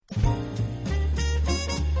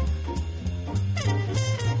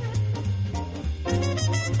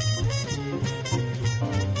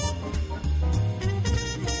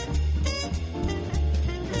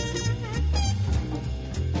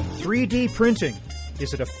3D printing.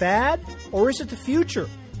 Is it a fad or is it the future?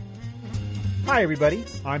 Hi, everybody.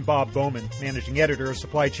 I'm Bob Bowman, Managing Editor of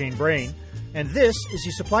Supply Chain Brain, and this is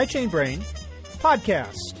the Supply Chain Brain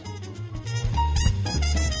podcast.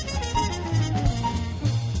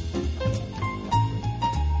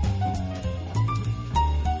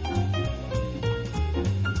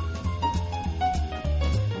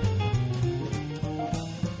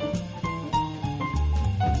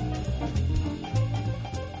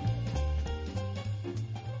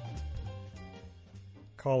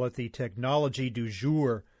 Call it the technology du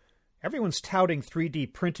jour. Everyone's touting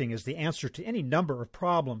 3D printing as the answer to any number of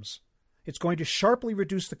problems. It's going to sharply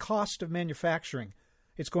reduce the cost of manufacturing.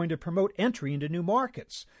 It's going to promote entry into new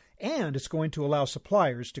markets. And it's going to allow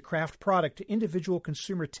suppliers to craft product to individual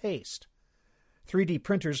consumer taste. 3D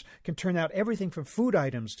printers can turn out everything from food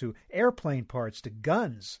items to airplane parts to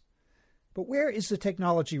guns. But where is the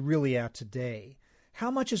technology really at today?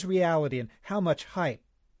 How much is reality and how much hype?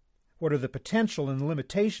 What are the potential and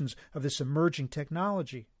limitations of this emerging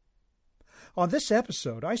technology? On this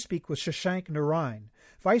episode, I speak with Shashank Narain,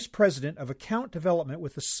 Vice President of Account Development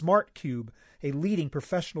with the Smart Cube, a leading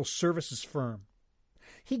professional services firm.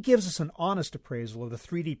 He gives us an honest appraisal of the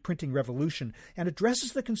 3D printing revolution and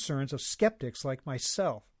addresses the concerns of skeptics like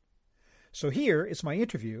myself. So here is my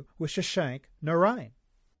interview with Shashank Narain.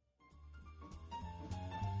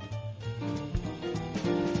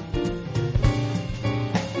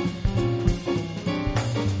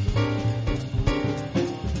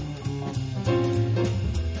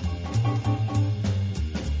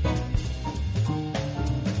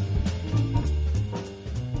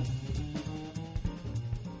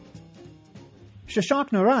 Shashank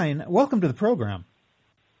Narain, welcome to the program.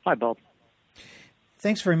 Hi, Bob.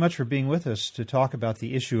 Thanks very much for being with us to talk about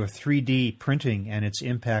the issue of 3D printing and its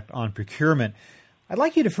impact on procurement. I'd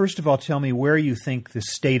like you to first of all tell me where you think the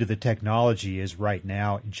state of the technology is right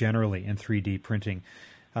now generally in 3D printing.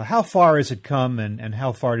 How far has it come and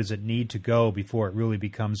how far does it need to go before it really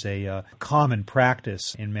becomes a common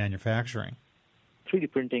practice in manufacturing?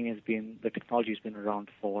 3D printing the technology has been around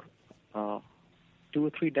for 2 or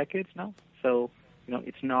 3 decades now. So,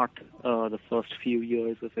 it's not the first few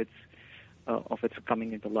years of its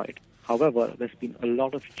coming into light. However, there's been a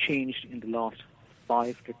lot of change in the last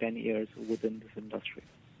 5 to 10 years within this industry.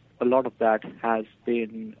 A lot of that has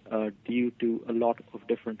been due to a lot of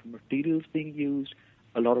different materials being used,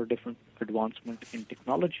 a lot of different advancement in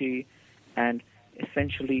technology, and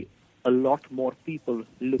essentially a lot more people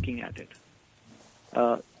looking at it.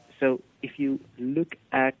 So if you look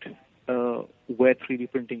at where 3D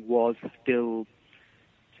printing was till,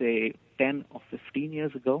 say, 10 or 15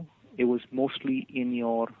 years ago, it was mostly in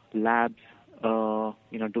your labs,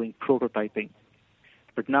 doing prototyping.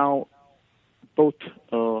 But now, both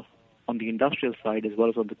on the industrial side as well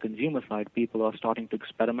as on the consumer side, people are starting to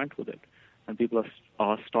experiment with it, and people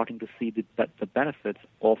are starting to see the benefits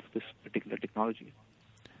of this particular technology.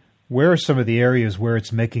 Where are some of the areas where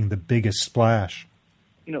it's making the biggest splash?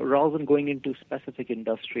 Rather than going into specific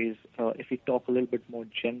industries, if we talk a little bit more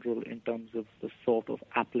general in terms of the sort of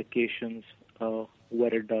applications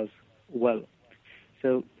where it does well.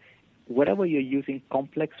 So wherever you're using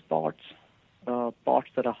complex parts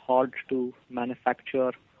that are hard to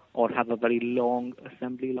manufacture or have a very long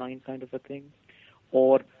assembly line kind of a thing,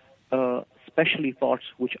 or especially parts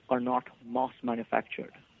which are not mass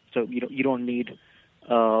manufactured. So you don't need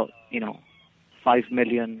 5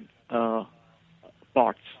 million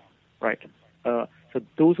parts, right? So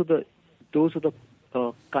those are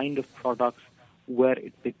the kind of products where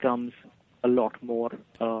it becomes a lot more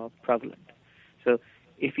prevalent. So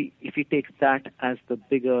if you take that as the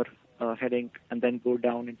bigger heading and then go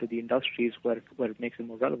down into the industries where it makes it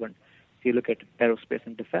more relevant, if you look at aerospace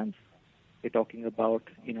and defense, you're talking about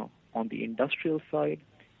on the industrial side,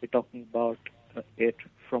 you're talking about it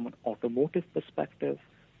from an automotive perspective.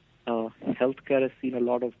 Healthcare has seen a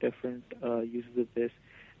lot of different uses of this,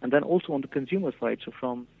 and then also on the consumer side. So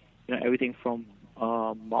from everything from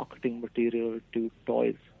marketing material to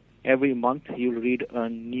toys. Every month you'll read a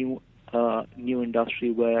new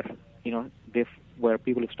industry where where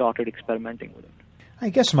people have started experimenting with it. I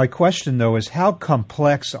guess my question, though, is how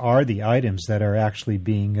complex are the items that are actually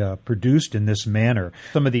being produced in this manner?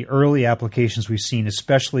 Some of the early applications we've seen,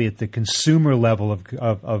 especially at the consumer level of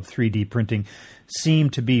 3D printing, seem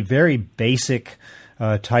to be very basic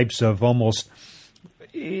types of almost,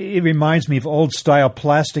 it reminds me of old-style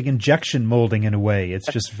plastic injection molding in a way.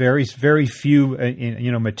 It's just very, very few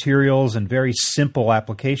materials and very simple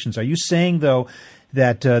applications. Are you saying, though,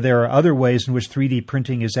 that there are other ways in which 3D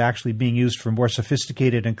printing is actually being used for more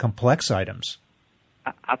sophisticated and complex items?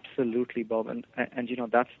 Absolutely, Bob, and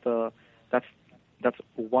that's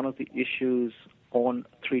one of the issues on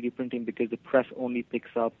 3D printing, because the press only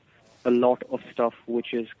picks up a lot of stuff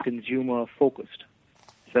which is consumer focused.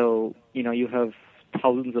 So you have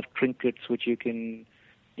thousands of trinkets which you can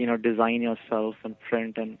design yourself and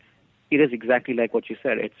print, and it is exactly like what you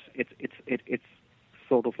said. It's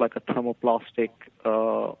sort of like a thermoplastic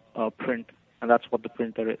print, and that's what the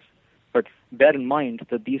printer is. But bear in mind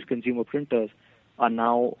that these consumer printers are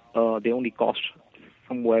now they only cost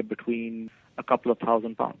somewhere between a couple of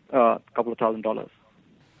 $1,000.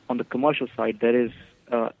 On the commercial side,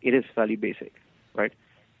 it is fairly basic, right?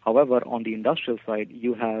 However, on the industrial side,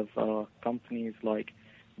 you have companies like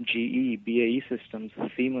GE, BAE Systems,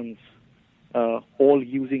 Siemens, all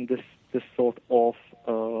using this sort of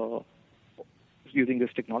using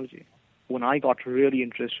this technology. When I got really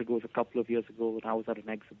interested was a couple of years ago when I was at an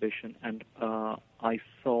exhibition, and I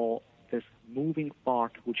saw this moving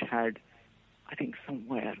part which had, I think,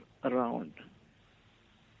 somewhere around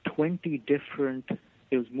 20 different.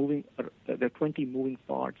 It was moving. There are 20 moving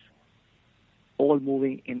parts, all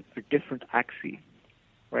moving in a different axis,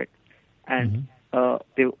 right? And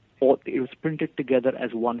it was printed together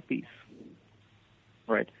as one piece,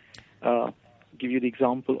 right? Give you the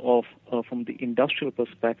example of from the industrial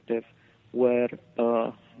perspective, where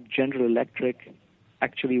General Electric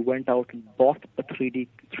actually went out and bought a 3D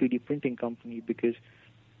printing company because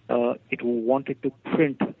it wanted to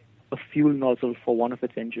print a fuel nozzle for one of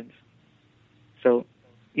its engines. So,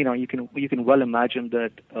 you can well imagine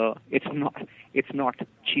that it's not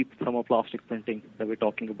cheap thermoplastic printing that we're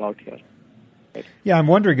talking about here. Right? Yeah, I'm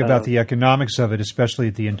wondering about the economics of it, especially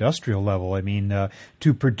at the industrial level. I mean,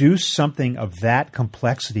 to produce something of that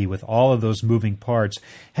complexity with all of those moving parts,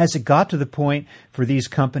 has it got to the point for these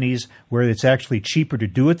companies where it's actually cheaper to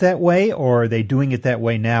do it that way, or are they doing it that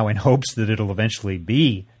way now in hopes that it'll eventually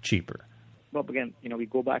be cheaper? Well, again, we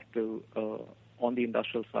go back to on the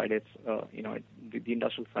industrial side. It's the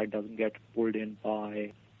industrial side doesn't get pulled in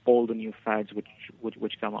by all the new fads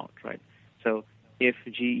which come out, right? So if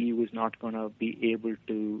GE was not going to be able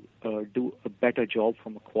to do a better job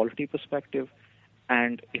from a quality perspective,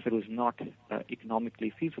 and if it was not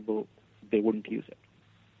economically feasible, they wouldn't use it.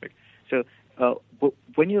 Right? So, but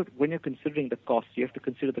when you're considering the cost, you have to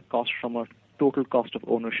consider the cost from a total cost of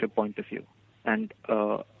ownership point of view. And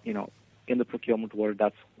in the procurement world,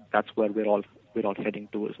 that's where we're all heading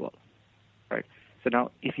to as well, right? So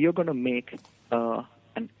now, if you're going to make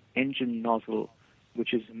an engine nozzle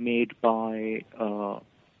which is made by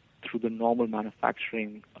through the normal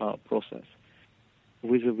manufacturing process,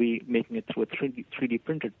 vis-a-vis making it through a 3D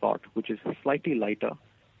printed part, which is slightly lighter,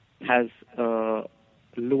 has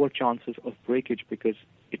lower chances of breakage because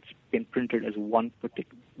it's been printed as one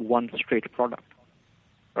straight product,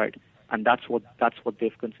 right? And that's what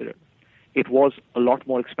they've considered. It was a lot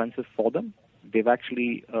more expensive for them. They've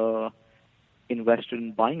actually invested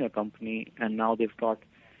in buying a company, and now they've got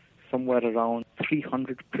somewhere around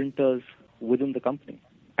 300 printers within the company.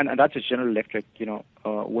 And that's just General Electric.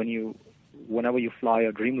 Whenever you fly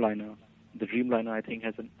a Dreamliner, the Dreamliner I think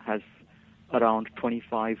has around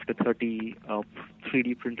 25 to 30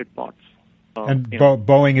 3D printed parts. And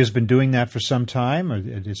Boeing has been doing that for some time? Or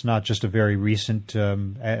it's not just a very recent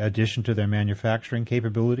addition to their manufacturing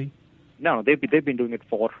capability? No, they've been doing it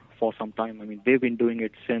for some time. I mean, they've been doing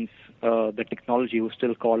it since the technology was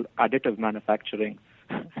still called additive manufacturing,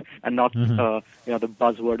 and not the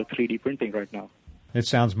buzzword of 3D printing right now. It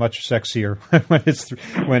sounds much sexier when it's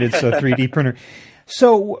a 3D printer.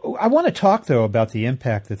 So I want to talk, though, about the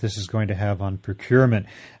impact that this is going to have on procurement,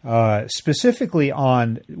 specifically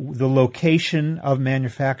on the location of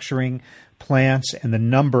manufacturing plants and the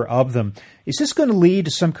number of them. Is this going to lead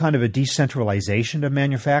to some kind of a decentralization of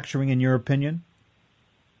manufacturing, in your opinion?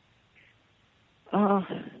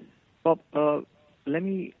 Bob, let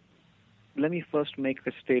me first make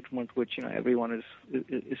a statement which everyone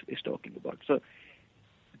is talking about. So,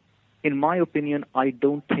 in my opinion, I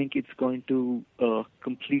don't think it's going to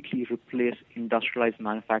completely replace industrialized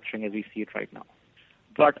manufacturing as we see it right now.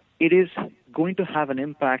 But it is going to have an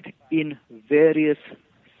impact in various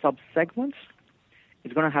subsegments.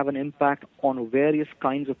 It's going to have an impact on various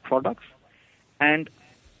kinds of products, and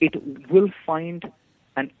it will find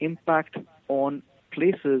an impact on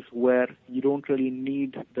places where you don't really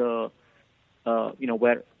need the,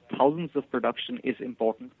 where thousands of production is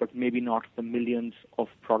important, but maybe not the millions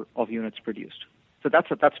of units produced. So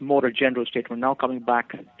that's more a general statement. Now coming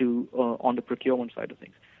back to on the procurement side of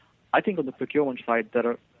things, I think on the procurement side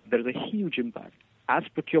there is a huge impact. As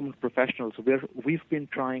procurement professionals, we've been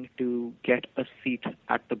trying to get a seat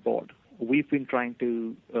at the board. We've been trying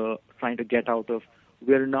to get out of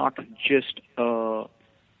we're not just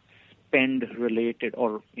spend related,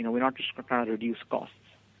 or we're not just trying to reduce costs,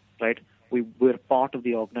 right? We're part of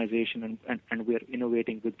the organization, and we're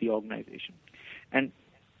innovating with the organization. And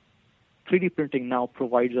 3D printing now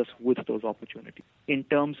provides us with those opportunities in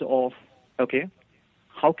terms of, okay,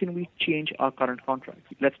 how can we change our current contracts?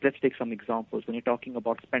 Let's take some examples. When you're talking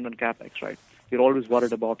about spend on CapEx, right? You're always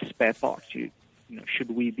worried about spare parts.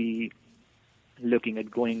 Should we be looking at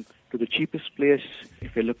going to the cheapest place?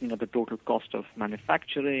 If you're looking at the total cost of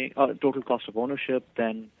manufacturing, total cost of ownership,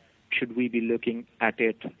 then should we be looking at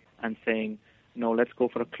it and saying, no, let's go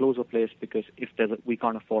for a closer place, because if we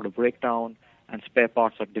can't afford a breakdown, and spare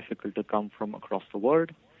parts are difficult to come from across the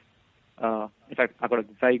world. In fact, I've got a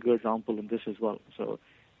very good example in this as well. So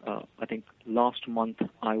I think last month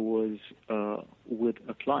I was with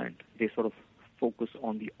a client. They sort of focus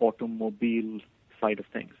on the automobile side of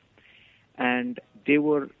things. And they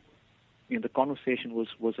were, the conversation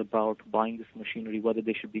was about buying this machinery, whether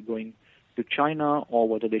they should be going to China or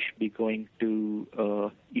whether they should be going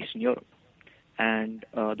to Eastern Europe. And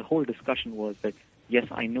the whole discussion was that, yes,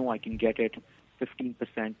 I know I can get it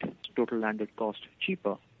 15% total landed cost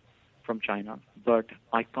cheaper from China, but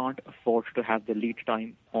I can't afford to have the lead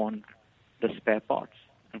time on the spare parts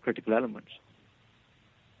and critical elements.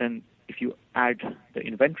 Then if you add the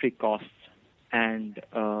inventory costs and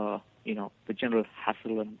the general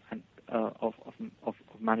hassle and of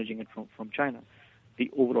managing it from China, the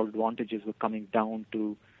overall advantages were coming down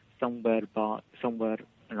to somewhere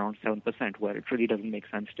around 7%, where it really doesn't make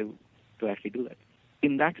sense to actually do that.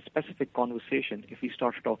 In that specific conversation, if we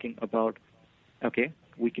start talking about, okay,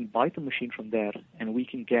 we can buy the machine from there and we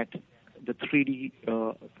can get the 3D,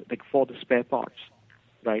 for the spare parts,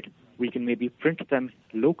 right? We can maybe print them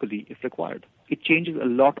locally if required. It changes a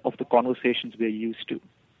lot of the conversations we're used to,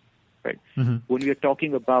 right? Mm-hmm. When we are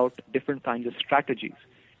talking about different kinds of strategies,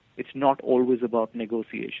 it's not always about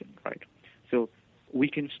negotiation, right? So we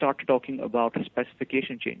can start talking about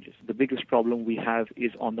specification changes. The biggest problem we have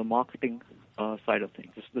is on the marketing side of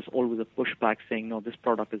things. There's always a pushback saying, no, this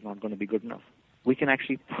product is not going to be good enough. We can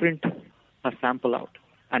actually print a sample out,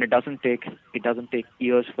 and it doesn't take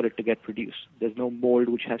years for it to get produced. There's no mold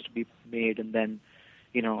which has to be made, and then,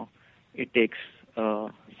 it takes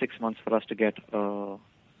 6 months for us to get a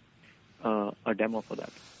demo for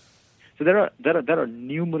that. So there are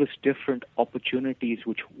numerous different opportunities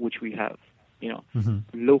which we have. Mm-hmm.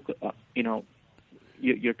 Local,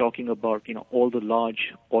 you're talking about, all the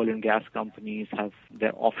large oil and gas companies have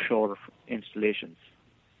their offshore installations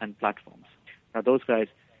and platforms. Now, those guys,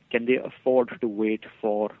 can they afford to wait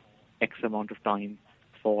for X amount of time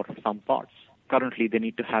for some parts? Currently, they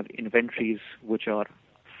need to have inventories which are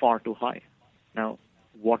far too high. Now,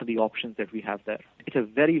 what are the options that we have there? It's a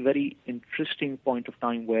very, very interesting point of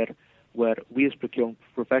time where we as procurement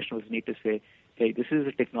professionals need to say, hey, this is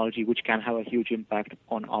a technology which can have a huge impact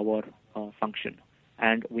on our function,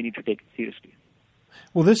 and we need to take it seriously.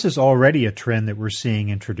 Well, this is already a trend that we're seeing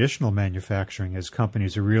in traditional manufacturing as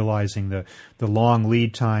companies are realizing the long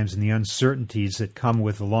lead times and the uncertainties that come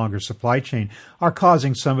with the longer supply chain are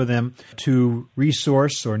causing some of them to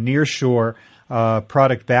resource or nearshore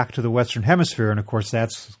product back to the Western Hemisphere. And, of course, that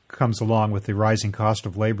comes along with the rising cost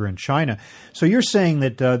of labor in China. So you're saying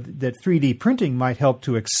that 3D printing might help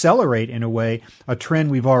to accelerate, in a way, a trend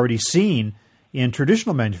we've already seen in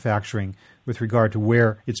traditional manufacturing with regard to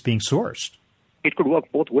where it's being sourced. It could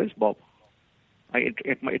work both ways, Bob.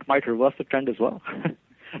 It might reverse the trend as well,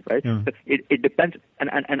 right? Yeah. It depends,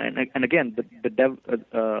 and again,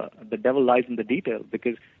 the devil lies in the detail,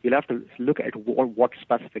 because you'll have to look at what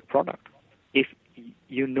specific product. If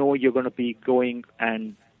you're going to be going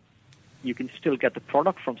and you can still get the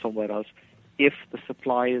product from somewhere else, if the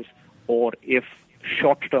supplies or if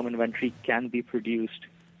short-term inventory can be produced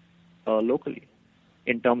locally.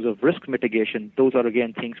 In terms of risk mitigation, those are,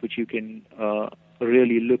 again, things which you can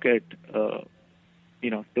really look at,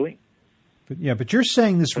 doing. But you're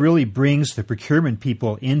saying this really brings the procurement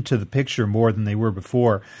people into the picture more than they were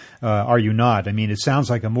before, are you not? I mean, it sounds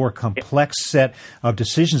like a more complex set of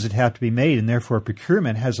decisions that have to be made, and therefore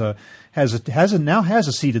procurement now has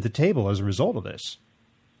a seat at the table as a result of this.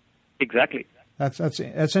 Exactly.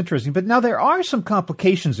 That's interesting. But now there are some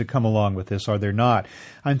complications that come along with this, are there not?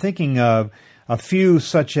 I'm thinking of a few,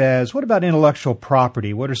 such as, what about intellectual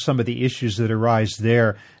property? What are some of the issues that arise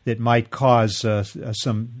there that might cause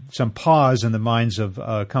some pause in the minds of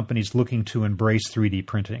companies looking to embrace 3D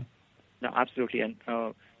printing? No, absolutely. And,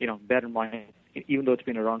 bear in mind, even though it's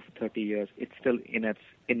been around for 30 years, it's still in its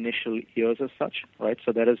initial years as such, right?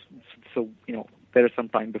 So there is some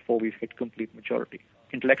time before we hit complete maturity.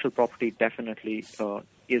 intellectual property definitely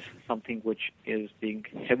is something which is being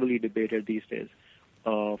heavily debated these days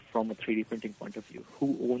from a 3D printing point of view.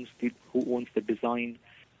 Who owns the design?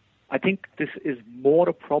 I think this is more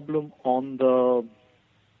a problem on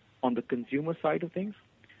the consumer side of things.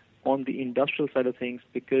 On the industrial side of things,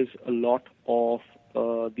 because a lot of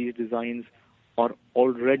these designs are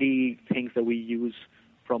already things that we use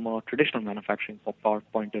from a traditional manufacturing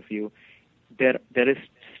point of view, there is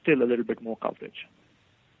still a little bit more coverage,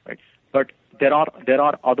 right? But there are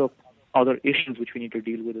other issues which we need to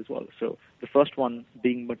deal with as well. So the first one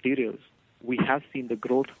being materials. We have seen the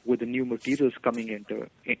growth with the new materials coming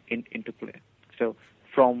into play. So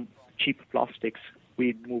from cheap plastics,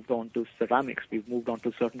 we've moved on to ceramics. We've moved on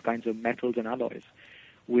to certain kinds of metals and alloys.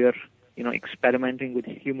 We're experimenting with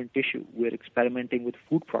human tissue. We're experimenting with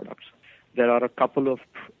food products. There are a couple of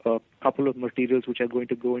materials which are going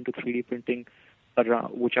to go into 3D printing,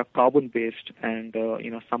 which are carbon-based, and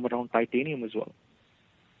some around titanium as well.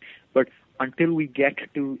 But until we get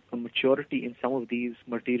to a maturity in some of these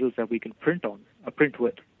materials that we can print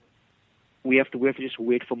with, we have to just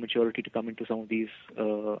wait for maturity to come into some of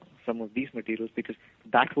these materials, because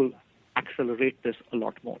that will accelerate this a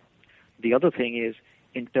lot more. The other thing is,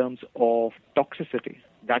 in terms of toxicity,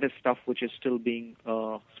 that is stuff which is still being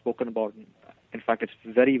spoken about. In fact, it's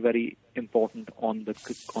very, very important on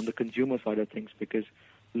the consumer side of things, because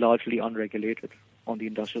largely unregulated. On the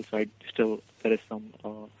industrial side, still there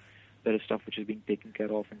is stuff which is being taken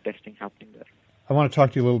care of and testing happening there. I want to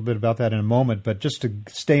talk to you a little bit about that in a moment, but just to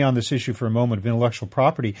stay on this issue for a moment of intellectual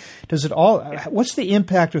property, what's the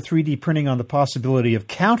impact of 3D printing on the possibility of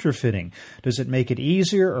counterfeiting? Does it make it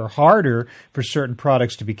easier or harder for certain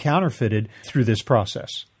products to be counterfeited through this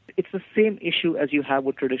process? It's the same issue as you have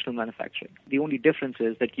with traditional manufacturing. The only difference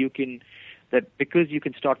is that because you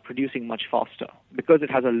can start producing much faster, because it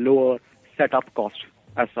has a lower setup cost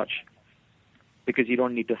as such, because you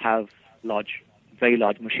don't need to have very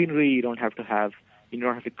large machinery, you don't have to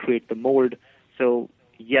create the mold. So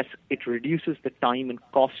yes, it reduces the time and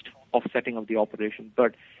cost of setting up the operation.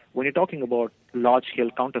 But when you're talking about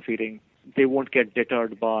large-scale counterfeiting, they won't get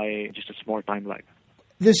deterred by just a small time lag.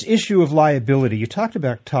 This issue of liability, you talked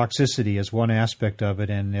about toxicity as one aspect of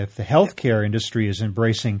it, and if the healthcare industry is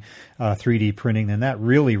embracing 3D printing, then that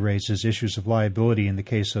really raises issues of liability in the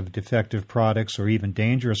case of defective products or even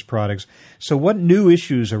dangerous products. So what new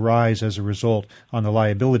issues arise as a result on the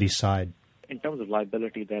liability side? In terms of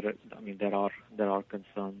liability, there are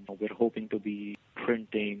concerns. We're hoping to be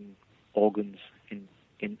printing organs in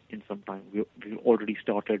some time. We've already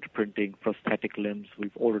started printing prosthetic limbs.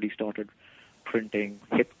 We've already started printing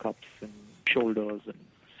hip cups and shoulders and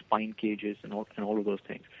spine cages and all of those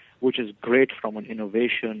things, which is great from an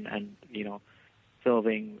innovation and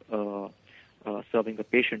serving the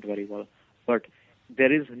patient very well. But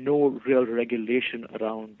there is no real regulation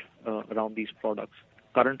around these products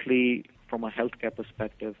currently. From a healthcare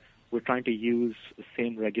perspective, we're trying to use the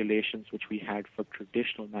same regulations which we had for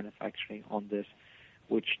traditional manufacturing on this,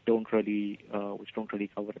 which don't really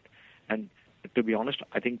cover it. And to be honest,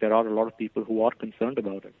 I think there are a lot of people who are concerned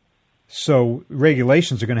about it. So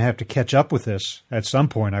regulations are going to have to catch up with this at some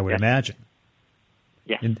point, I would imagine.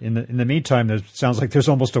 Yeah. In the meantime, it sounds like there's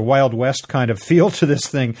almost a Wild West kind of feel to this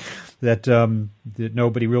thing that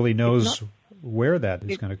nobody really knows where that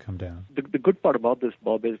is going to come down. The good part about this,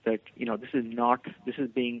 Bob, is that this is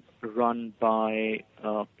being run by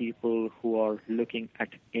people who are looking at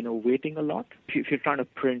innovating a lot. If you're trying to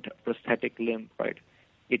print a prosthetic limb, right,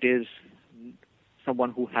 it is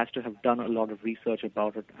someone who has to have done a lot of research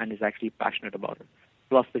about it and is actually passionate about it.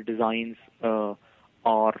 Plus, the designs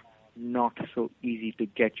are not so easy to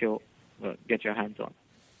get your hands on.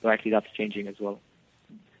 So actually, that's changing as well.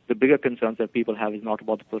 The bigger concerns that people have is not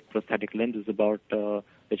about the prosthetic limbs; it's about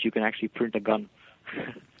that you can actually print a gun.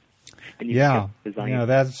 We've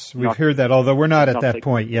heard that. Although we're not at that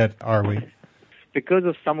point yet, are we? Because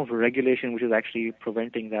of some of the regulation which is actually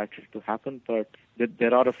preventing that to happen, but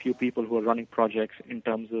there are a few people who are running projects in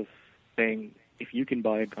terms of saying, if you can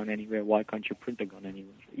buy a gun anywhere, why can't you print a gun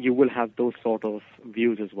anywhere? You will have those sort of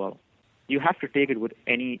views as well. You have to take it with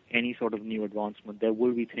any sort of new advancement. There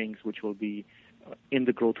will be things which will be in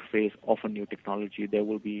the growth phase of a new technology. There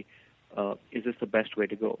will be, is this the best way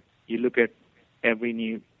to go? You look at over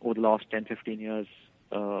the last 10, 15 years,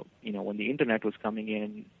 when the internet was coming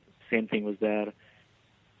in, same thing was there.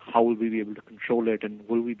 How will we be able to control it, and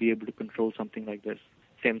will we be able to control something like this?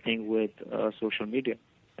 Same thing with social media.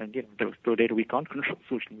 And to date, we can't control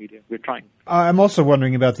social media. We're trying. I'm also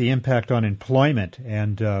wondering about the impact on employment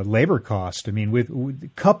and labor cost. I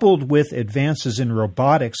mean, coupled with advances in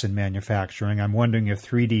robotics and manufacturing, I'm wondering if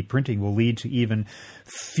 3D printing will lead to even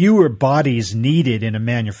fewer bodies needed in a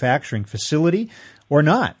manufacturing facility or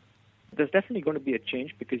not. There's definitely going to be a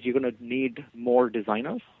change because you're going to need more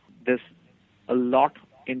designers. There's a lot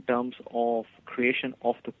in terms of creation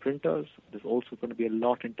of the printers. There's also going to be a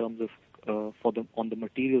lot in terms of on the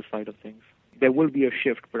material side of things. There will be a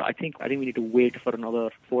shift, but I think we need to wait for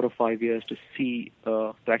another 4 or 5 years to see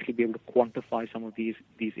to actually be able to quantify some of these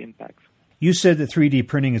impacts. You said that 3D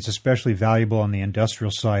printing is especially valuable on the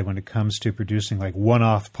industrial side when it comes to producing like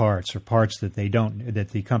one-off parts or parts that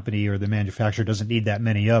the company or the manufacturer doesn't need that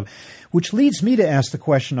many of, which leads me to ask the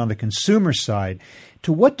question on the consumer side.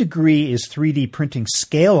 To what degree is 3D printing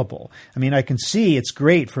scalable? I mean, I can see it's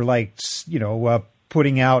great for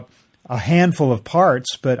putting out a handful of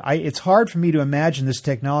parts, but it's hard for me to imagine this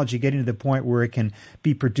technology getting to the point where it can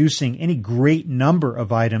be producing any great number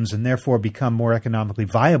of items and therefore become more economically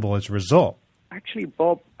viable as a result. Actually,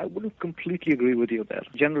 Bob, I wouldn't completely agree with you there.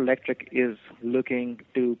 General Electric is looking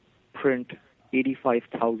to print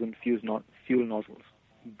 85,000 fuel nozzles.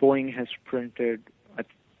 Boeing has printed,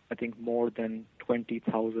 I think, more than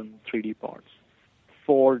 20,000 3D parts.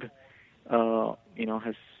 Ford,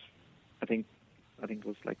 has, I think it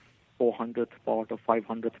was like 400th part or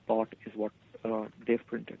 500th part is what they've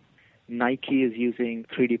printed. Nike is using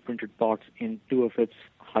 3D printed parts in 2 of its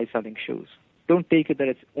high-selling shoes. Don't take it that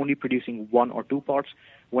it's only producing 1 or 2 parts.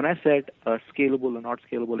 When I said scalable or not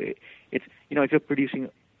scalable, it's if you're producing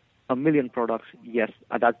 1 million products, yes,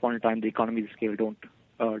 at that point in time the economies of scale don't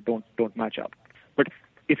match up. But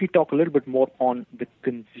if you talk a little bit more on the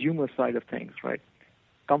consumer side of things, right?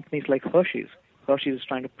 Companies like Hershey's is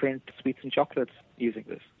trying to print sweets and chocolates using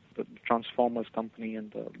this. The Transformers company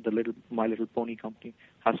and the My Little Pony company,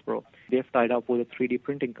 Hasbro, they've tied up with a 3D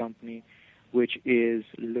printing company which is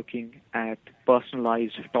looking at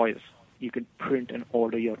personalized toys. You can print and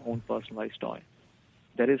order your own personalized toy.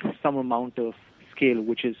 There is some amount of scale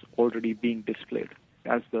which is already being displayed.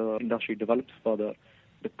 As the industry develops further,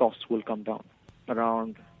 the costs will come down.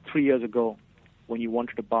 Around 3 years ago, when you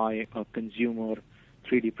wanted to buy a consumer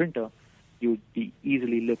 3D printer, you'd be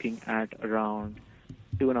easily looking at around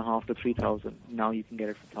 $2,500 to $3,000. Now you can get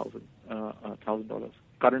it for $1,000.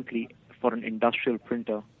 Currently, for an industrial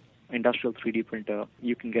 3D printer,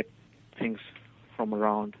 you can get things from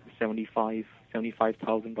around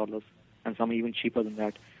 $75,000, and some even cheaper than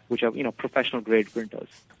that, which are professional grade printers.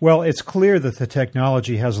 Well, it's clear that the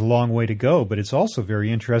technology has a long way to go, but it's also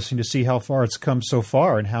very interesting to see how far it's come so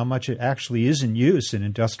far and how much it actually is in use in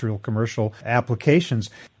industrial commercial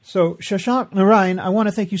applications. So, Shashank Narain, I want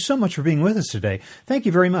to thank you so much for being with us today. Thank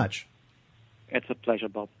you very much. It's a pleasure,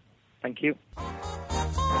 Bob. Thank you.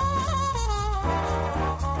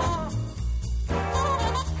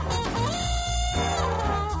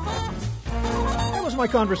 That was my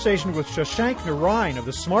conversation with Shashank Narain of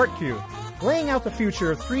the Smart Cube, laying out the future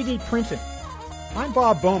of 3D printing. I'm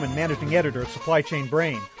Bob Bowman, managing editor of Supply Chain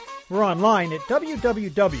Brain. We're online at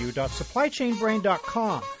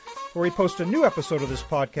www.supplychainbrain.com, where we post a new episode of this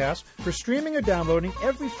podcast for streaming or downloading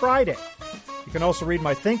every Friday. You can also read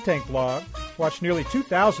my Think Tank blog, watch nearly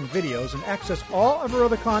 2,000 videos, and access all of our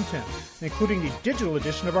other content, including the digital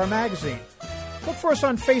edition of our magazine. Look for us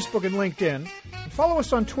on Facebook and LinkedIn, and follow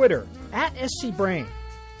us on Twitter, @SCBrain.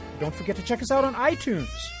 Don't forget to check us out on iTunes.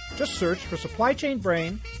 Just search for Supply Chain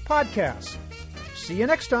Brain Podcast. See you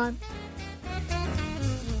next time.